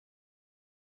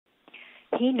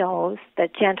He knows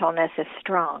that gentleness is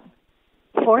strong.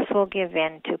 Force will give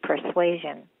in to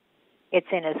persuasion.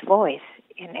 It's in his voice,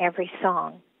 in every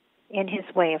song, in his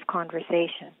way of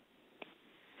conversation.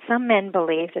 Some men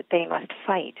believe that they must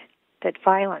fight, that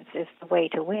violence is the way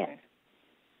to win.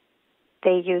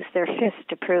 They use their fists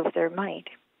to prove their might.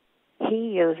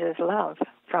 He uses love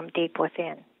from deep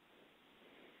within.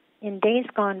 In days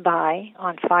gone by,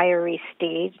 on fiery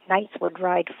steed, knights would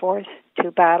ride forth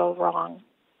to battle wrong.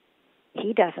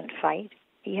 He doesn't fight.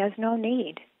 He has no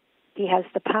need. He has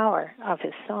the power of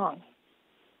his song.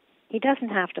 He doesn't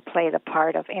have to play the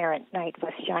part of errant knight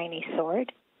with shiny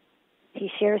sword. He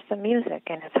shares the music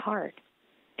in his heart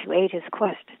to aid his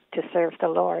quest to serve the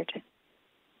Lord.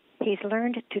 He's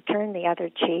learned to turn the other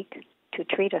cheek, to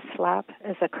treat a slap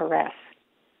as a caress.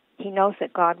 He knows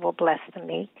that God will bless the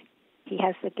meek. He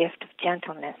has the gift of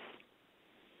gentleness.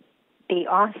 The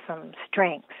Awesome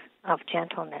Strength of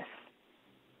Gentleness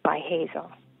by Hazel.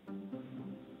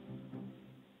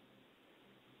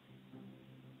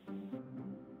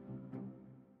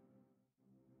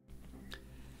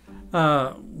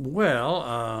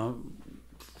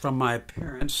 From my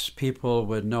appearance, people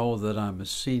would know that I'm a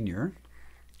senior.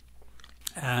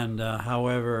 And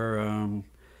and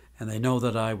they know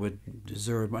that I would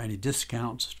deserve any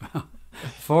discounts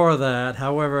for that.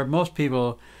 However, most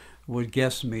people would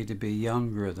guess me to be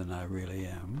younger than I really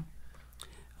am,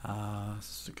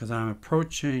 because I'm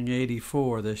approaching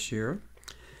 84 this year.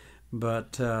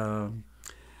 But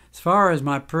as far as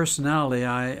my personality,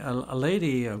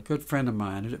 a good friend of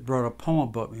mine, wrote a poem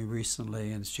about me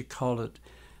recently, and she called it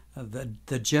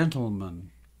 "The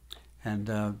Gentleman."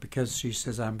 And because she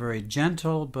says I'm very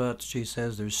gentle, but she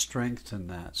says there's strength in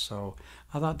that. So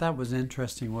I thought that was an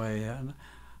interesting way, and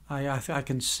I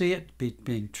can see it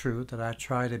being true that I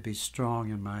try to be strong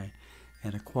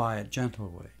in a quiet, gentle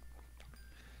way.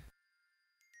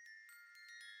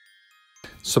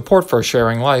 Support for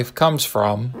Sharing Life comes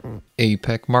from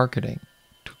APEC Marketing.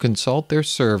 To consult their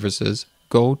services,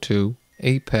 go to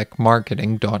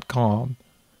apecmarketing.com.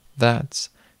 That's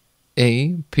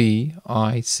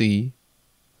APIC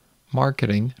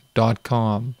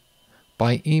marketing.com.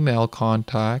 By email,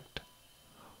 contact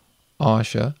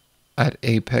Asha at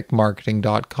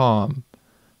apecmarketing.com.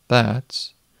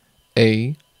 That's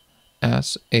ASHA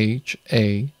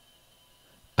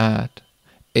at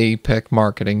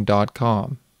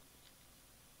apecmarketing.com.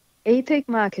 APEC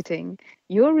Marketing,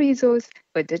 your resource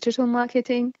for digital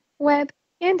marketing, web,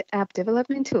 and app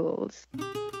development tools.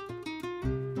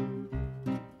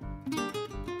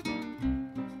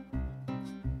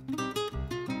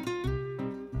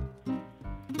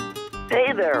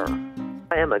 Hey there,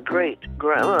 I am a great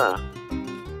grandma.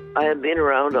 I have been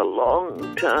around a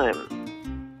long time.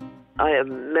 I have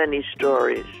many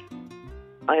stories.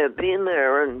 I have been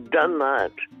there and done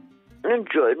that and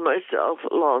enjoyed myself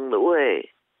along the way.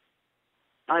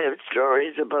 I have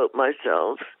stories about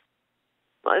myself,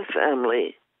 my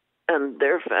family, and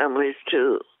their families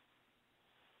too.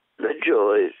 The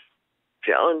joys,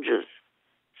 challenges,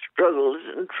 struggles,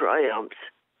 and triumphs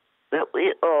that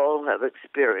we all have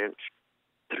experienced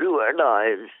through our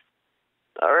lives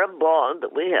are a bond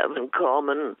that we have in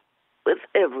common with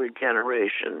every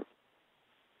generation.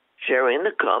 Sharing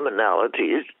the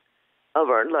commonalities of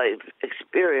our life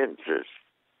experiences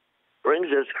brings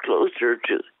us closer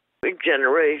to every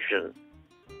generation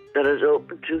that is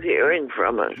open to hearing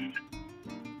from us.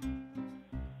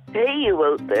 Hey, you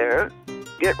out there,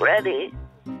 get ready.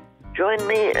 Join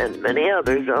me and many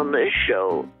others on this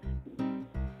show.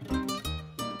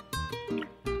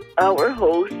 Our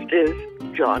host is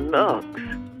John Knox.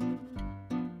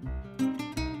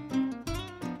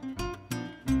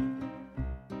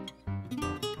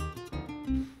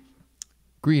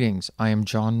 Greetings, I am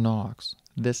John Knox.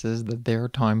 This is the Their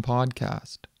Time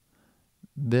Podcast.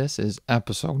 This is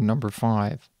episode number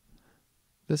 5.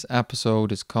 This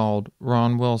episode is called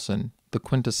Ron Wilson, the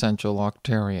Quintessential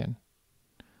Octarian.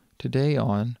 Today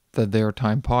on the Their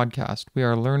Time Podcast, we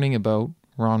are learning about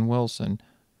Ron Wilson,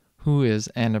 who is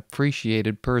an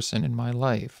appreciated person in my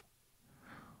life.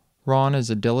 Ron is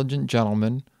a diligent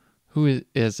gentleman who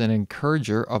is an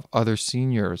encourager of other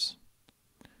seniors.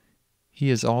 He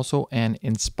is also an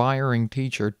inspiring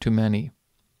teacher to many.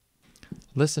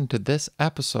 Listen to this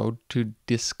episode to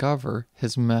discover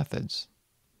his methods,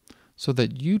 so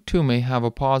that you too may have a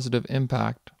positive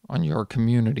impact on your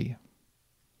community.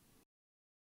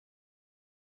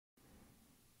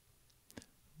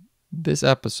 This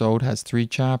episode has 3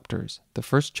 chapters. The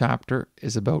first chapter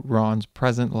is about Ron's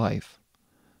present life.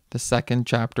 The second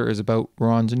chapter is about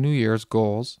Ron's New Year's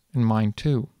goals, and mine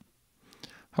too.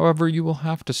 However, you will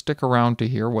have to stick around to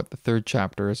hear what the third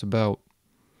chapter is about.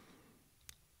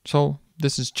 So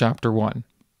this is chapter 1.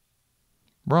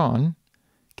 Ron,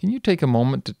 can you take a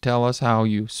moment to tell us how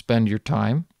you spend your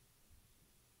time?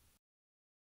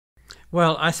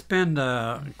 Well, I spend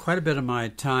quite a bit of my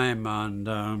time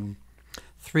on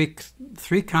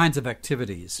three kinds of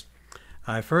activities.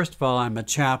 First of all, I'm a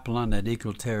chaplain at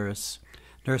Eagle Terrace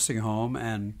Nursing Home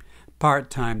and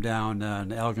part-time down in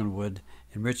Elginwood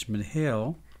in Richmond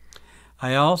Hill.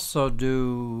 I also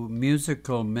do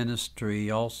musical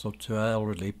ministry also to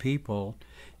elderly people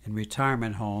in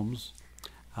retirement homes.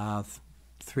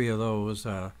 Three of those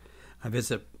I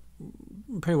visit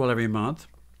pretty well every month.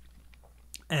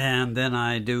 And then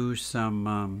I do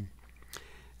some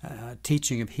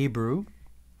teaching of Hebrew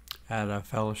at a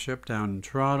fellowship down in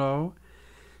Toronto.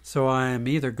 So I'm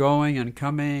either going and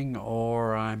coming,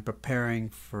 or I'm preparing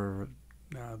for,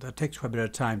 that takes quite a bit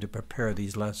of time to prepare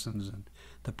these lessons and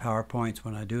the PowerPoints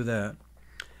when I do that.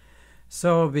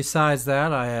 So besides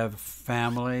that, I have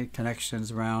family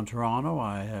connections around Toronto.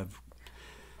 I have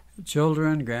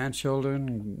children,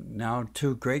 grandchildren, now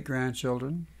 2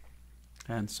 great-grandchildren.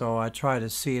 And so I try to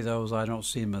see those. I don't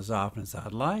see them as often as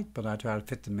I'd like, but I try to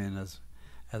fit them in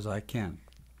as I can.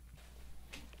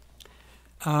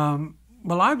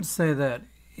 Well, I would say that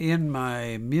in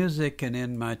my music and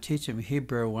in my teaching of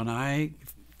Hebrew, when I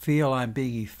feel I'm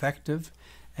being effective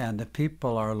and the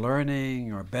people are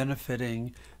learning or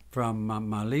benefiting from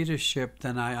my leadership,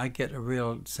 then I get a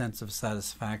real sense of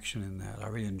satisfaction in that. I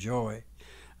really enjoy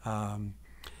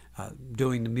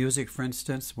doing the music, for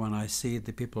instance, when I see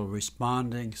the people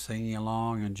responding, singing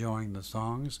along, enjoying the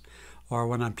songs, or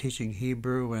when I'm teaching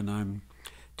Hebrew and I'm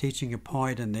teaching a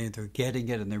point and they're getting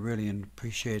it and they're really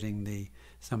appreciating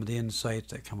some of the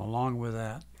insights that come along with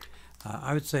that.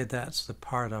 I would say that's the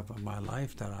part of my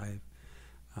life that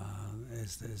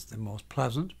is the most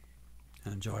pleasant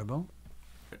and enjoyable.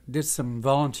 Did some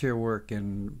volunteer work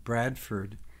in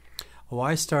Bradford.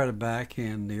 I started back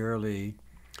in the early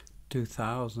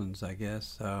 2000s, I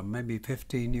guess, maybe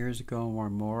 15 years ago or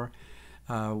more,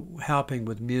 helping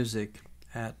with music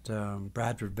at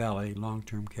Bradford Valley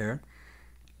Long-Term Care.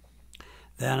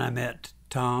 Then I met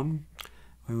Tom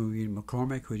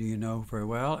McCormick, who you know very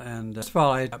well, and first of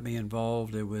all, he got me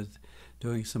involved with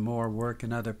doing some more work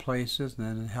in other places, and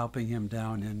then helping him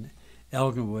down in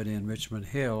Elginwood in Richmond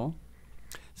Hill.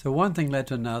 So one thing led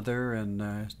to another, and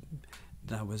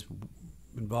I was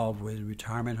involved with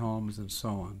retirement homes and so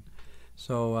on.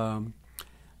 So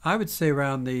I would say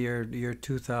around the year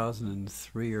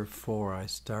 2003 or 4, I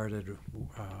started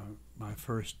my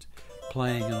first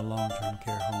playing in a long-term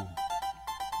care home.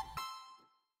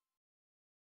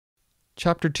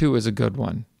 Chapter 2 is a good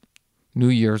one. New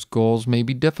Year's goals may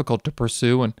be difficult to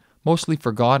pursue and mostly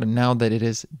forgotten now that it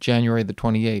is January the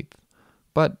 28th.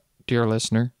 But, dear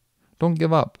listener, don't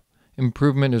give up.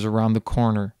 Improvement is around the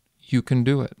corner. You can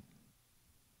do it.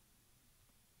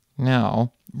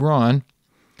 Now, Ron,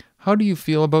 how do you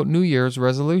feel about New Year's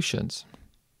resolutions?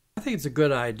 I think it's a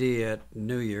good idea at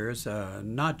New Year's,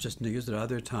 not just New Year's at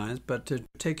other times, but to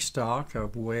take stock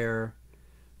of where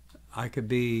I could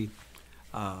be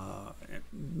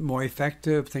more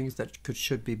effective, things that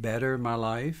should be better in my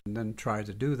life, and then try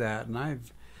to do that. And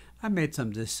I made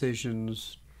some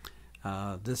decisions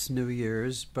this New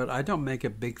Year's, but I don't make a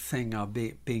big thing of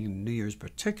being New Year's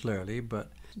particularly,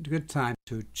 but it's a good time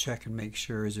to check and make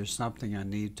sure, is there something I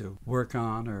need to work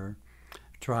on or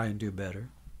try and do better.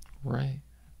 Right.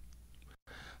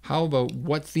 How about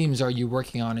what themes are you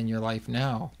working on in your life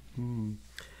now?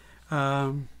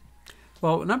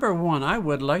 Well, number one, I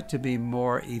would like to be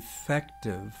more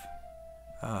effective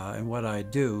in what I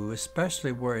do,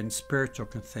 especially where in spiritual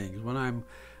things. When I'm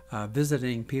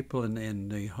visiting people in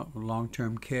the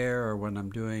long-term care, or when I'm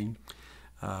doing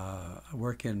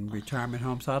work in retirement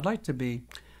homes, I'd like to be,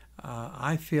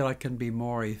 I feel I can be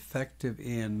more effective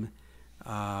in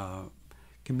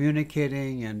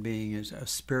communicating and being a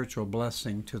spiritual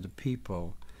blessing to the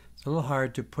people. It's a little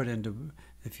hard to put into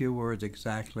a few words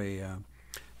exactly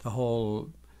the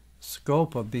whole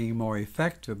scope of being more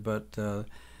effective, but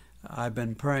I've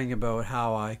been praying about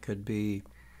how I could be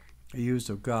used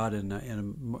of God in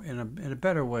a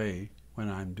better way when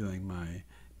I'm doing my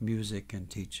music and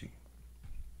teaching.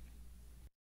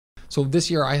 So this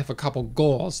year I have a couple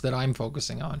goals that I'm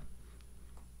focusing on.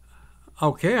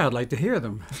 Okay, I'd like to hear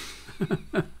them.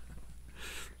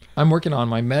 I'm working on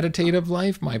my meditative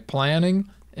life, my planning,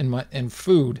 and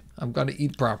food. I've got to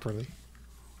eat properly.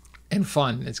 And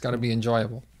fun. It's got to be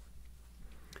enjoyable.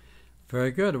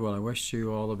 Very good. Well, I wish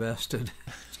you all the best in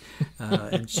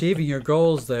achieving your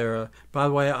goals there. By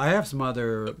the way, I have some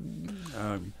other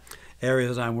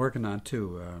areas I'm working on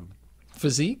too.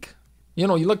 Physique? You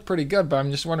look pretty good, but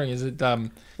I'm just wondering, is it...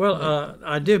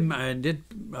 I did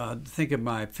think of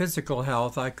my physical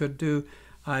health.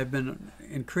 I've been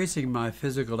increasing my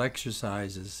physical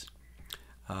exercises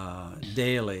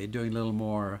daily, doing a little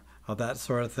more of that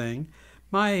sort of thing.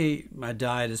 My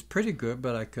diet is pretty good,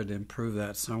 but I could improve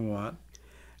that somewhat.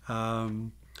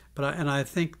 I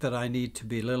think that I need to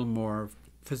be a little more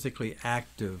physically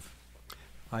active.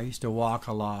 I used to walk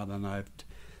a lot, and I've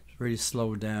really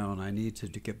slowed down. I need to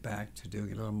get back to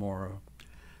doing a little more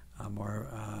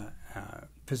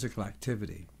physical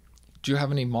activity. Do you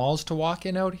have any malls to walk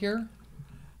in out here?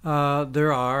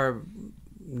 There are.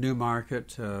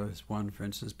 Newmarket is one, for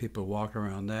instance. People walk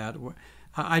around that.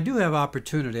 I do have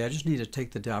opportunity. I just need to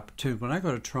take the opportunity. When I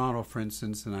go to Toronto, for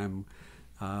instance, and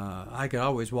I could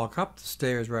always walk up the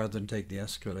stairs rather than take the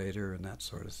escalator and that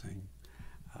sort of thing.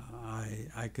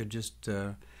 I could just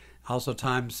also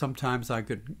sometimes I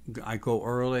go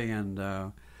early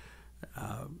and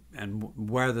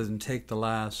rather than take the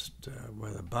last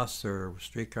whether bus or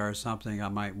streetcar or something, I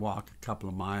might walk a couple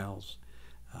of miles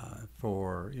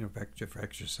for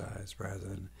exercise rather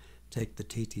than take the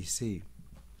TTC.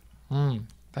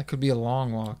 That could be a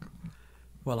long walk.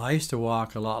 Well, I used to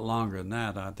walk a lot longer than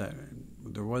that.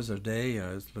 There was a day,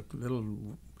 a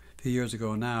few years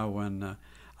ago now, when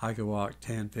I could walk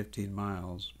 10, 15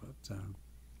 miles.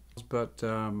 But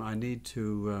I need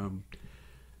to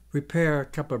repair a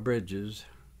couple of bridges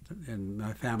in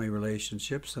my family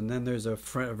relationships. And then there's a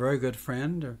very good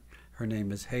friend. Her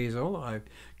name is Hazel. I've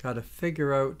got to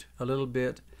figure out a little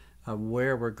bit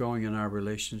where we're going in our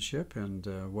relationship and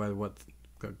what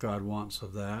God wants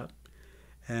of that.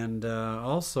 And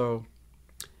also,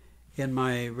 in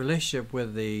my relationship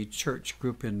with the church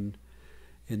group in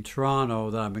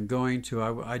Toronto that I've been going to,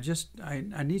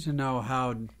 I need to know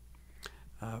how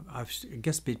I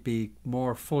guess be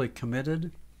more fully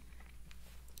committed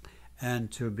and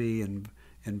to be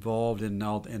involved in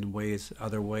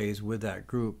other ways with that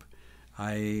group.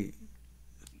 I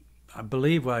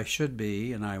believe I should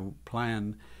be, and I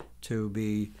plan to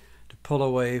pull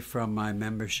away from my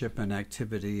membership and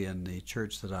activity in the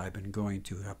church that I've been going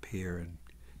to up here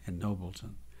in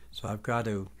Nobleton. So I've got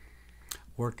to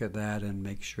work at that and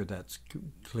make sure that's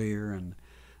clear and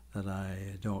that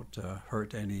I don't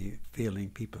hurt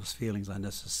people's feelings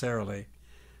unnecessarily.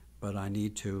 But I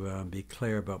need to be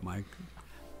clear about my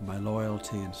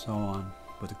loyalty and so on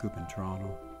with the group in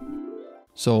Toronto.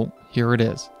 So here it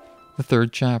is, the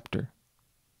third chapter.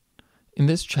 In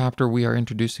this chapter, we are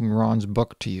introducing Ron's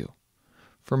book to you.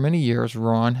 For many years,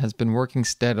 Ron has been working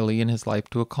steadily in his life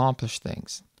to accomplish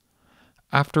things.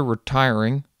 After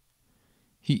retiring,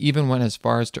 he even went as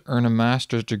far as to earn a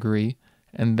master's degree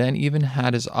and then even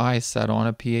had his eyes set on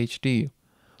a PhD,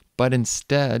 but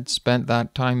instead spent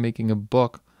that time making a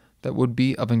book that would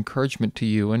be of encouragement to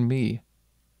you and me,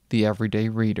 the everyday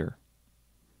reader.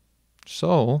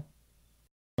 So,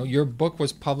 your book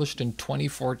was published in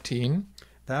 2014.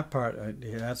 That part,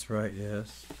 yeah, that's right,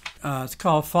 yes. It's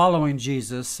called Following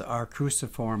Jesus, Our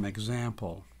Cruciform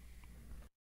Example.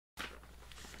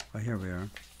 Well, here we are.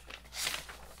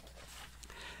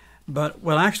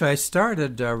 Actually, I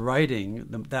started writing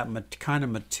that kind of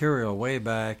material way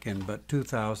back in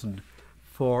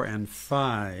 2004 and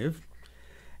 5.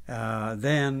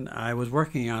 Then I was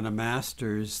working on a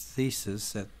master's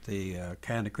thesis at the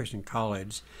Canada Christian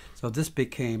College. So this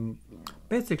became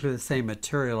basically the same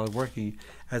material. I was working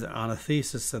on a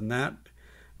thesis, and that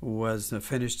was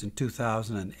finished in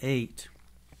 2008.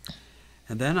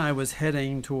 And then I was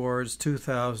heading towards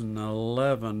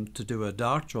 2011 to do a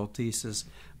doctoral thesis,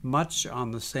 much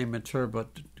on the same material,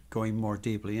 but going more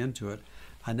deeply into it.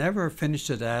 I never finished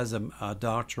it as a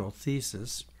doctoral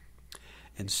thesis.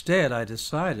 Instead, I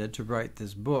decided to write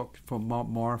this book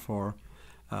more for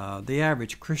the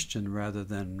average Christian rather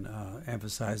than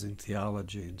emphasizing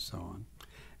theology and so on.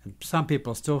 And some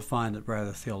people still find it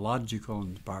rather theological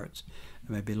in parts,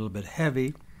 maybe a little bit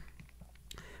heavy.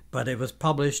 But it was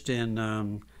published in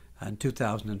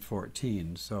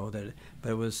 2014, but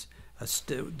it was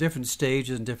different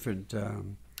stages and different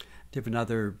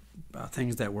other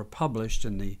things that were published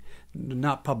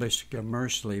not published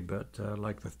commercially, but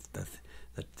like the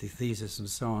thesis and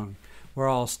so on, were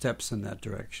all steps in that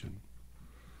direction.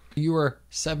 You were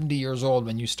 70 years old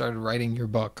when you started writing your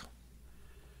book.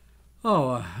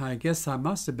 Oh, I guess I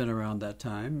must have been around that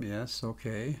time. Yes,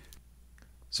 okay.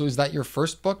 So is that your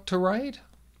first book to write?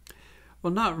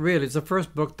 Well, not really. It's the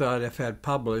first book that I've had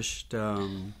published.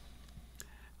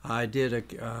 I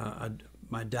did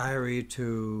my diary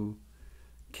to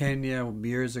Kenya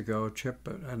years ago trip,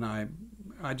 and I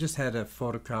just had a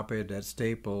photocopied at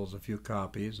Staples, a few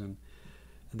copies, and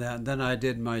Then I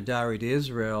did my Diary to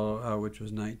Israel, which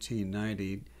was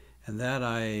 1990, and that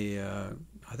I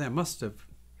think I must have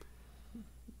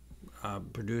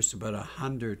produced about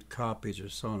 100 copies or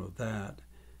so of that,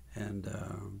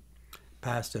 and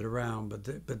passed it around.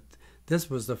 But this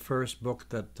was the first book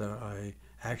that I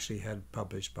actually had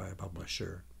published by a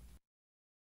publisher.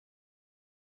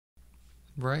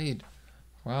 Right.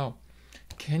 Wow.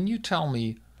 Can you tell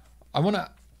me? I want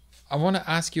to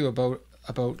ask you about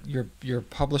your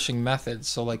publishing methods.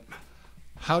 So, like,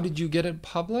 how did you get it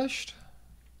published?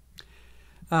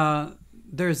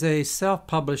 There's a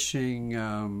self-publishing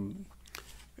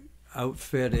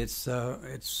outfit. It's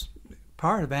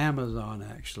part of Amazon,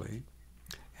 actually,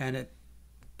 and it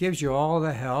gives you all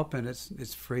the help, and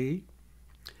it's free.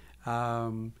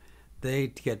 They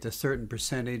get a certain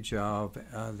percentage of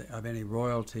any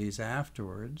royalties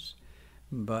afterwards,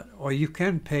 or you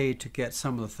can pay to get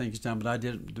some of the things done. But I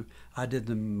did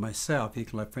them myself. You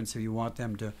can, like, for instance, if you want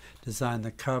them to design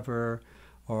the cover,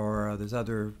 or there's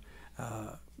other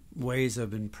ways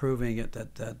of improving it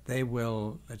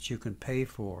that you can pay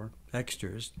for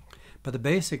extras. But the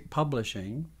basic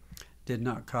publishing did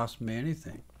not cost me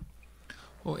anything.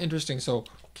 Well, interesting. So,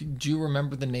 do you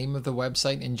remember the name of the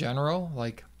website in general?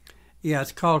 Like, yeah,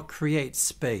 it's called Create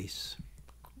Space.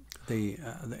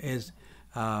 And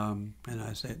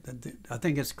I say I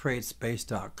think it's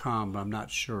createspace.com, but I'm not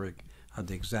sure of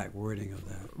the exact wording of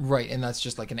that. Right, and that's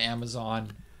just like an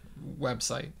Amazon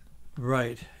website.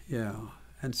 Right. Yeah.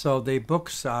 And so the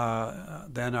books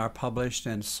then are published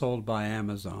and sold by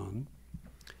Amazon,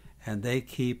 and they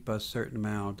keep a certain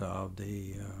amount of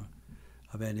the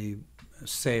of any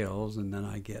sales, and then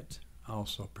I get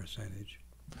also a percentage.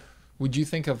 Would you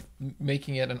think of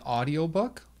making it an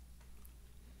audiobook?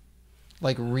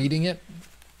 Like reading it?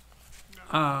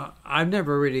 I've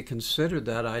never really considered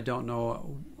that. I don't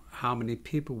know how many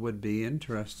people would be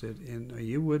interested in,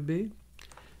 you would be,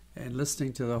 and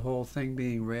listening to the whole thing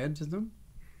being read to them.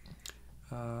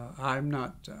 I'm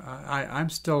not, I'm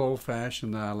still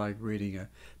old-fashioned. I like reading a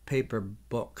paper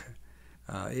book,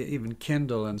 even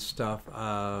Kindle and stuff.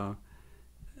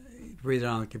 Read it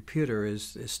on the computer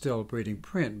is still reading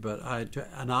print, but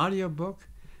an audiobook.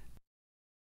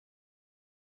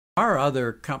 There are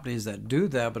other companies that do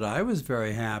that, but I was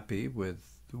very happy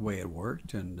with the way it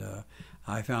worked, and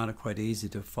I found it quite easy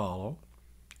to follow,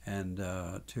 and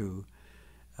the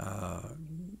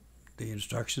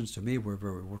instructions to me were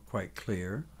quite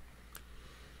clear.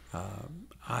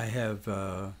 I have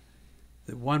the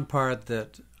one part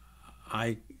that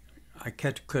I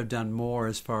could have done more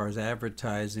as far as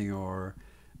advertising or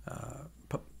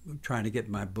trying to get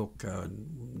my book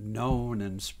known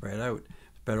and spread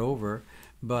over,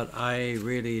 but I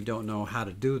really don't know how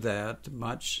to do that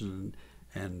much, and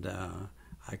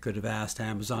I could have asked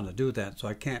Amazon to do that, so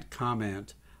I can't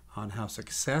comment on how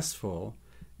successful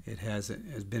it has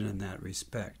been in that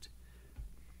respect.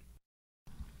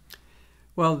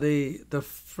 Well, the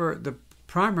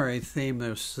primary theme that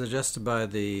was suggested by in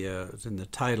the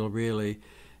title, really,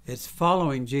 it's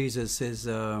following Jesus.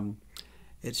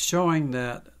 It's showing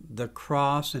that the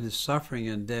cross and his suffering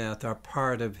and death are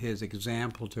part of his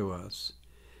example to us.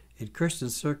 In Christian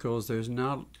circles, there's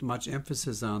not much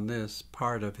emphasis on this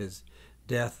part of his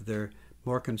death. They're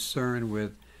more concerned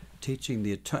with teaching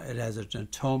it as an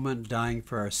atonement, dying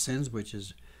for our sins, which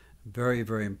is very,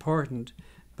 very important.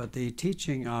 But the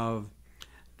teaching of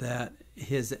that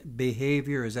his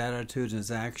behavior, his attitudes, and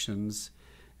his actions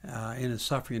in his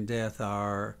suffering and death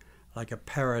are like a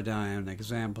paradigm, an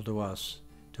example to us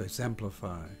to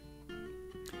exemplify.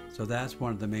 So that's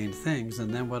one of the main things.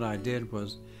 And then what I did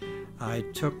was I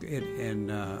took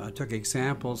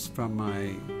examples from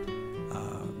my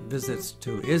visits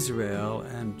to Israel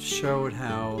and showed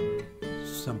how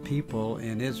some people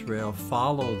in Israel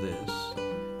follow this,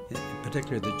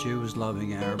 particularly the Jews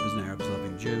loving Arabs and Arabs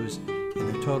loving Jews. In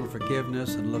their total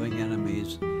forgiveness and loving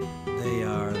enemies, they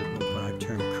are what I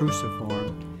term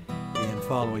cruciform in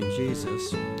following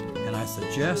Jesus. And I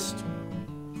suggest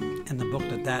in the book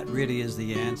that really is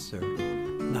the answer,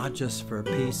 not just for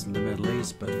peace in the Middle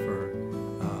East, but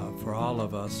for all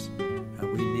of us.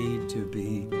 We need to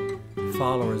be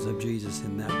followers of Jesus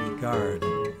in that regard,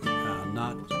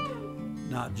 not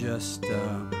just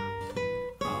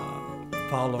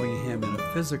following him in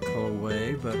a physical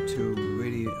way, but to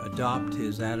really adopt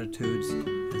his attitudes,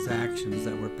 his actions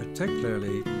that were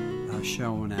particularly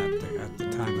shown at the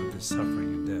time of his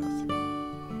suffering and death.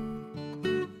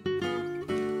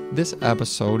 This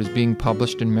episode is being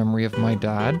published in memory of my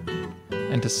dad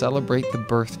and to celebrate the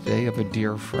birthday of a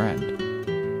dear friend.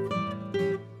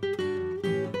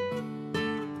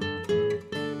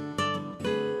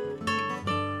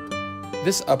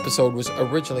 This episode was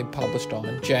originally published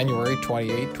on January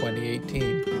 28,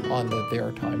 2018 on the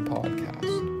Their Time podcast.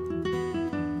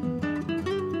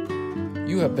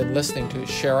 You have been listening to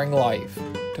Sharing Life.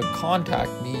 To contact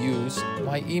me, use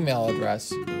my email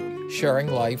address,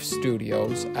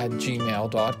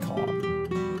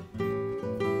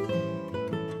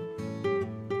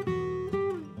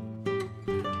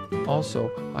 sharinglifestudios@gmail.com. Also,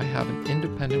 I have an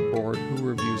independent board who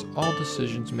reviews all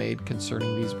decisions made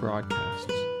concerning these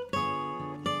broadcasts.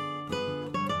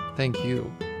 Thank you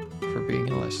for being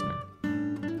a listener.